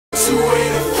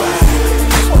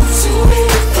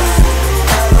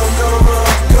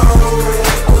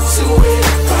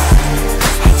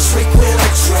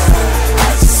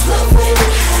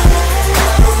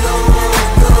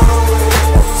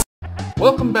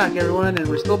Welcome back, everyone, and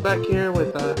we're still back here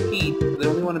with Pete, the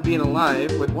only one being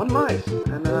alive, with one life,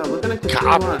 and we're gonna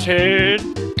continue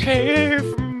Captain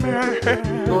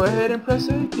Caveman. Go ahead and press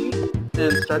A, Pete,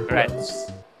 and start the Right.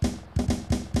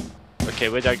 Okay,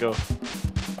 where'd I go?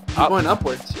 You're going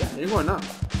upwards. Yeah, you're going up.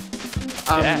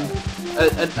 Yeah.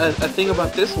 A thing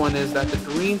about this one is that the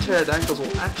green pterodactyls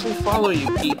will actually follow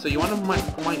you, Pete. So you might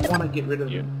want to get rid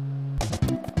of them.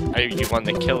 You want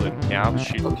to kill him? Yeah, I'll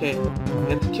shoot. Okay, you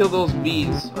have to kill those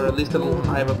bees, or at least a little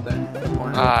hive up there.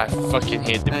 Ah, I fucking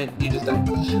hate them. And you just died.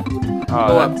 Oh,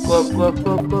 go up, go up, go up,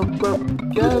 go up, go up, go up.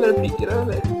 Get out of there, Pete. Get out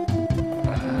of there.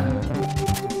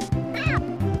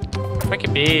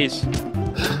 Fucking bees.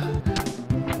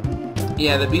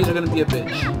 Yeah, the bees are gonna be a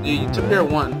bitch. You took care of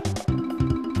one.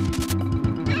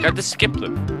 Got to skip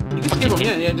them. You can skip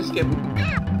them, yeah, just skip them.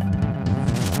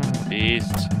 Bees.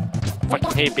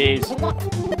 Fucking hate bees. Man,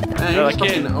 you're just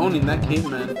fucking owning that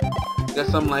caveman. You got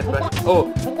some life back.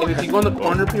 Oh, if you go in the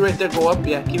corner, P, right there, go up.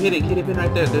 Yeah, keep hitting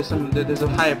right there. There's a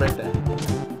hive right there,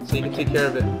 so you can take care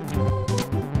of it.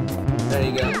 There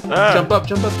you go. Jump up,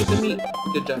 get the meat.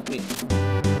 Good job, Pete.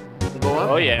 Go up.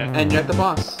 Oh yeah. And you're at the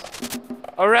boss.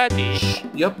 Already.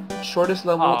 Yup, shortest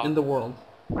level in the world.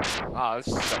 Ah, this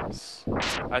sucks.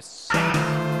 That sucks.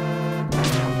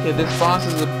 Okay, this boss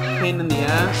is a pain in the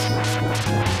ass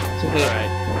to hit. Alright.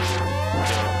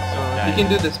 You can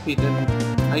do this, Pete, and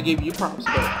I gave you props,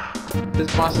 but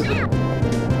this boss is a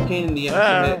pain in the ass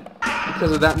to hit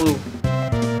because of that move.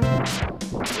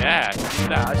 Yeah,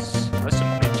 that's some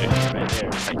ninja right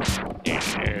there.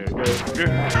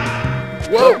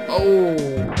 Whoa! Oh,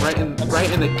 right in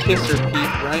the kisser,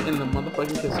 Pete. Right in the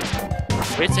motherfucking kisser.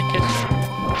 Where's the kisser?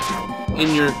 In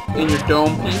your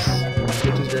dome piece,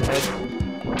 which is your head.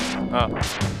 Oh,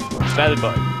 belly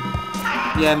button.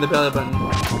 Yeah, in the belly button.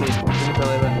 Pete, in the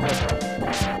belly button.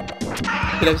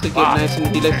 He likes to get nice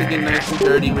and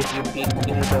dirty with you, Pete,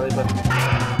 in your belly button.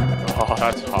 Oh,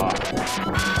 that's hot.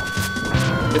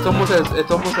 It's almost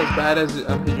as bad as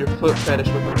your foot fetish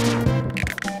with him.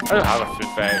 I don't have a foot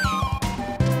fetish.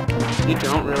 You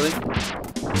don't really?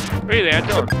 Really, I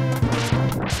don't.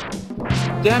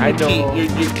 Damn it, Pete!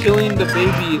 You're killing the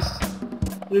babies.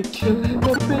 You're killing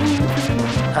the babies.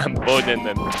 I'm boning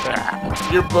them.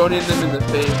 You're boning them in the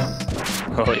face.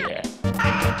 Oh yeah.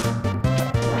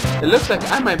 It looks like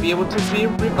I might be able to be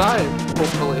revived,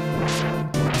 hopefully.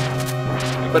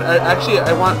 But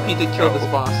I want Pete to kill this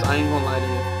boss. I ain't gonna lie to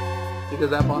you, because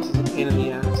that boss is a pain in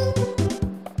the ass.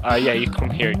 Yeah, you come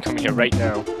here right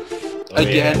now. Oh,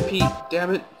 again, yeah. Pete.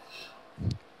 Damn it.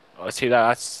 Oh, see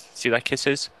that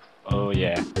kisses? Oh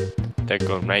yeah, they're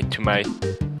going right to my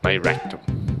rectum.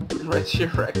 Right to your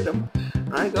rectum.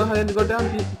 All right, go ahead and go down,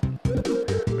 Pete.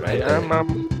 Right,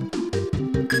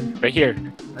 right here.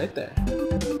 Right there.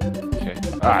 Okay.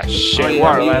 Ah shit! Oh, yeah,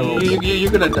 water level.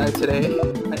 You're gonna die today.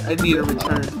 I need a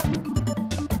return.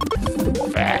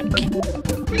 Back.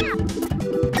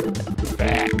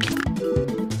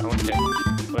 Okay.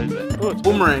 What is it? Oh, it's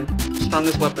Boomerang,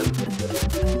 strongest weapon.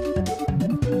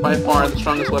 By far the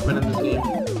strongest weapon in this game.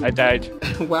 I died.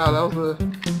 Wow, that was a...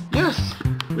 Yes!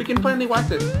 We can finally whack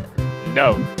this.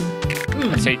 No.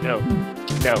 I say no.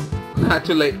 No. Not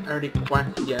too late. I already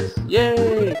whacked yes.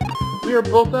 Yay! We are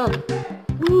both up.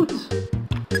 Woot!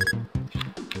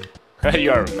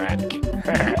 You are a Mac.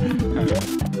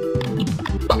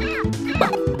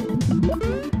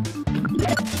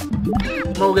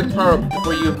 Mo gets power up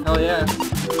for you. Hell yeah.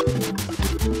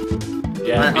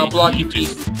 Yeah. Alright, I'll block you,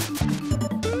 Pete.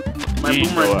 My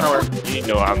boomerang power. You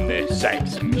know I'm the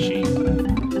sex machine,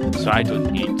 so I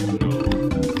don't need no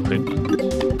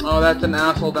equipment. Oh, that's an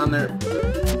asshole down there.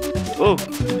 Oh,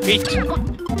 Pete.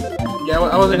 Yeah,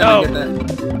 I wasn't gonna get that.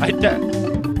 I died.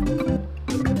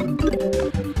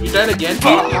 You died again,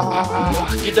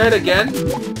 Pete? You died again?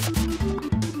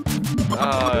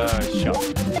 Shot.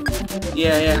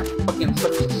 Yeah. Fucking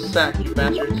suck a sack, you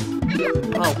bastards.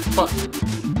 Oh, fuck.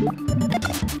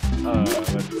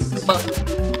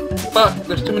 Fuck,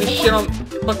 there's too many shit on the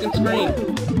fucking screen.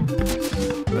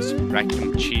 That's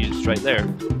rectum cheese right there.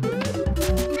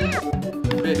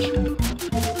 Bitch.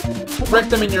 Wreck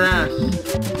them in your ass.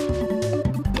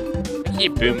 You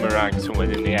boomerang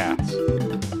someone in the ass.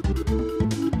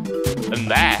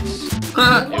 Unless...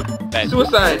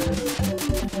 Suicide!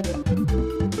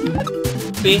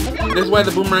 See? This is why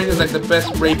the boomerang is like the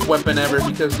best rape weapon ever,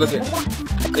 because look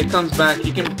it comes back.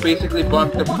 You can basically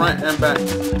block the front and back.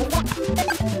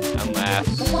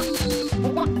 Unless...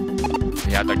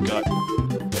 got the gut.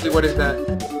 See, what is that?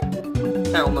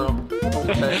 Hell no. Don't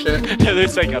want that shit. It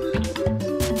looks like a penis.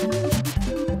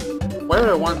 Why would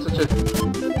I want such a...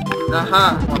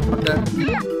 Aha! Motherfucker.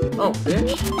 Oh,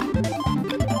 bitch.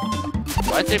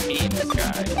 What does it mean, this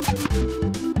guy?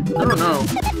 I don't know.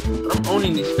 But I'm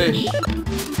owning these fish.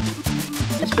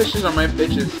 These fishes are my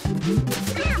bitches.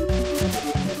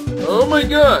 Oh my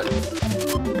god!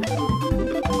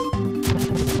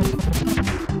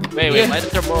 Wait, Yeah. why is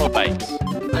there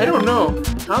motorbikes? I don't know.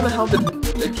 How the hell did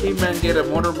the caveman get a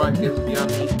motorbike is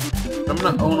beyond me. I'm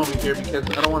gonna own over here because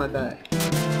I don't wanna die.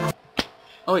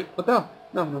 Oh wait, what the hell?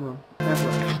 No.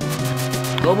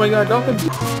 Oh my god, dolphins!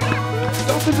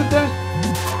 Dolphins are dead!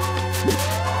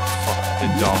 Fuck the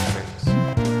dolphins.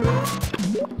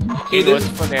 Hey, What's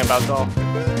funny about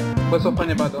dolphins? What's so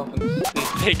funny about dolphins?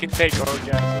 They can take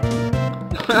orgasms.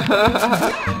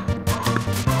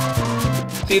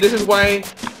 See, this is why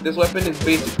this weapon is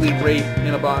basically rape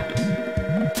in a box.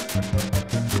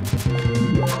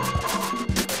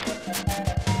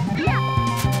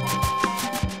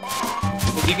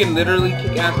 You can literally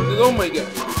kick ass with this. Oh my god.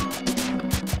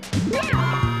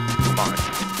 Come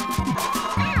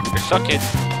on. You're sucking.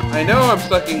 I know I'm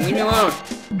sucking. Leave me alone.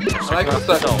 I like to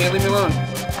suck. Okay, leave me alone.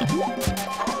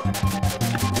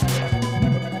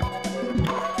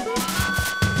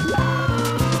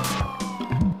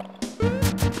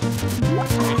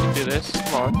 You can do this.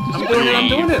 Come on. I'm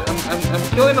doing it. I'm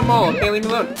killing them all. Okay, leave me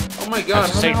alone. Oh my god.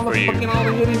 How the hell are fucking all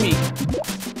they hitting me?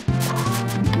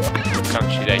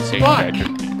 Country they say Fuck. treasure.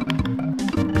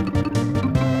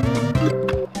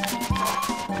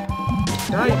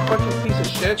 Die, you fucking piece of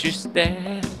shit. Just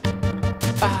stand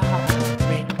by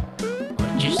me.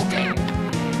 Just stand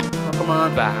Oh, come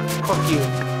on. by. Fuck you.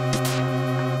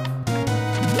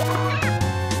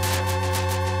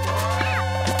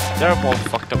 They're more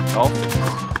fucked up dolphins.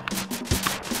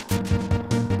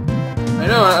 I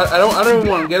know. I don't even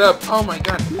want to get up. Oh my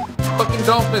god. Fucking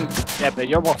dolphins. Yeah, but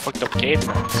you're more fucked up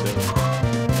caveman, so.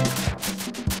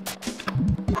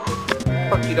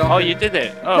 Fuck you, dolphins. Oh, you did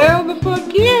it. Oh, Hell the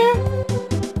fuck yeah.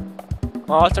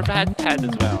 oh, it's a red head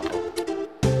as well.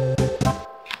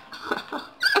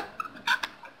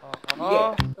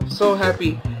 Yeah. I'm so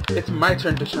happy. It's my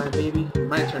turn to shine, baby.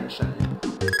 My turn to shine.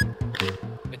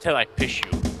 Until I piss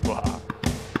you. Wow.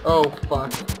 Oh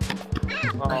fuck.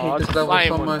 Oh, I hate this it's level flying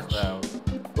so one much. cloud.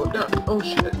 Oh, no. Oh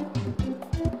shit.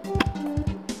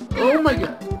 Oh my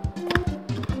god.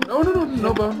 No,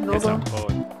 no bone. It's a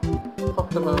bone. Fuck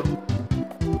the bone.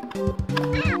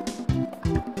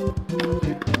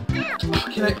 Oh,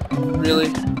 can I?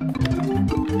 Really?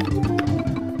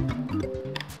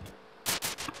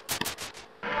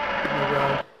 Oh my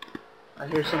god. I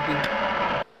hear something.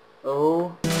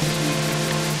 Oh.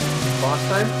 Boss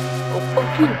time? Oh,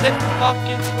 fuck you. This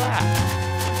fucking crap.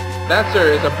 That,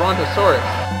 sir, is a brontosaurus.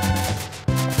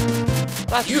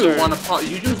 That's You just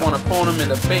wanna phone him in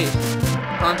the face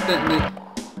constantly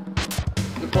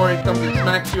before he comes and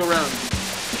smacks you around.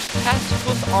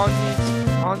 testicles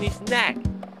on his neck.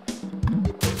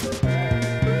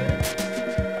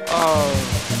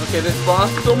 Oh, okay, this boss.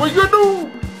 Oh my god, no!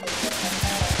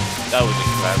 That was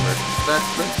clever.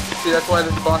 See, that's why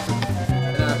this boss is.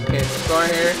 Okay, let's go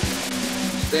here.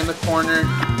 Stay in the corner.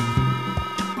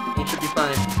 You should be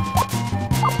fine.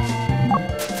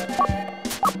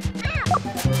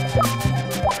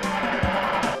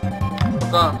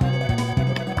 Stop.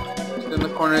 Stay in the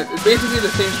corner. It's basically the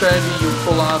same strategy you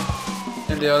pull off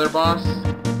in the other boss.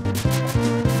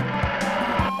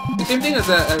 The same thing as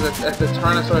the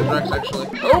Tyrannosaurus Rex, actually.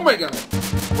 Oh my god!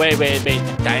 Wait. The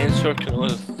dinosaur can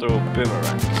also throw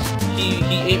boomerangs. He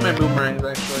ate my boomerangs,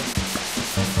 actually.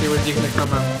 See where's he gonna come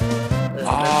out. There,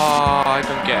 Oh, I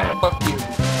don't get it. Fuck you.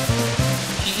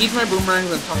 He eats my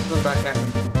boomerangs and tosses them back at me.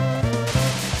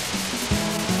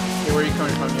 Okay, where are you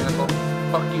coming from, you asshole?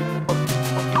 Fuck you. Fuck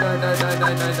you. Die.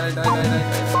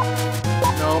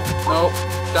 No.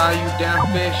 Die, you damn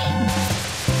fish.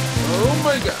 Oh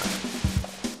my god.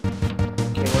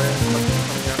 Okay, where is he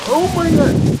coming out? Oh my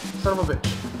god! Son of a bitch.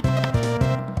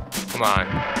 Come on.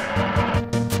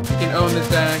 I can own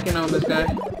this guy.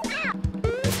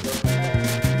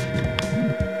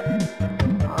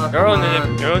 Oh, You're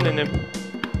owning him.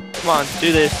 Come on,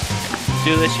 do this.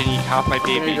 Do this and eat half my There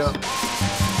you babies. go.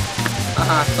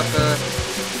 Haha, sucker.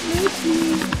 Miss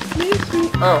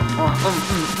me.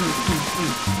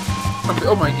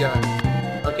 Oh my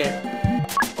god. Okay.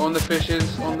 Own the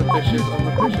fishes.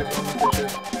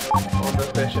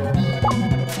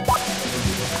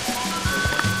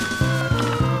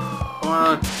 Come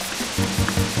on.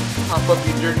 Hop up,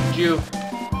 you dirty Jew.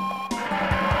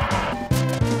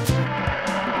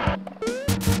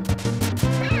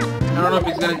 No, I don't know if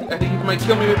he's gonna... I think he might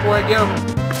kill me before I get him.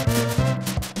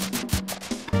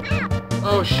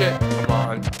 Oh shit. Come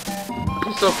on.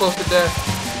 He's so close to death.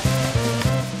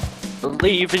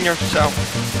 Believe in yourself.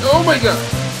 Oh my god.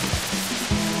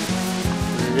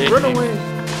 Believe. Run away.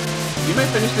 We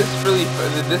might finish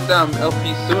this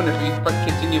LP soon if we fucking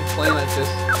continue playing like this.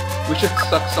 We should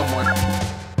suck someone.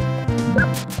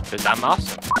 Cause I'm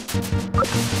awesome.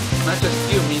 Not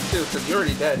just you, me too, cause you're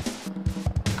already dead.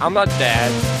 I'm not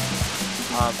dead.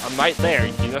 I'm right there.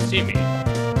 You don't see me.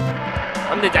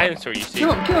 I'm the dinosaur, you see.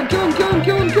 Kill him, kill him, kill him, kill him,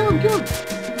 kill him, kill him, kill him!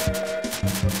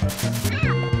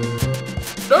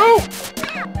 No!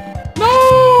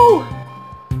 No!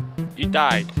 You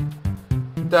died.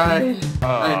 Died.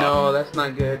 I know, that's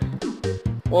not good.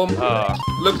 Well,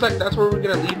 looks like that's where we're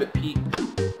gonna leave it, Pete.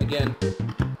 Again.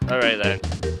 Alright then.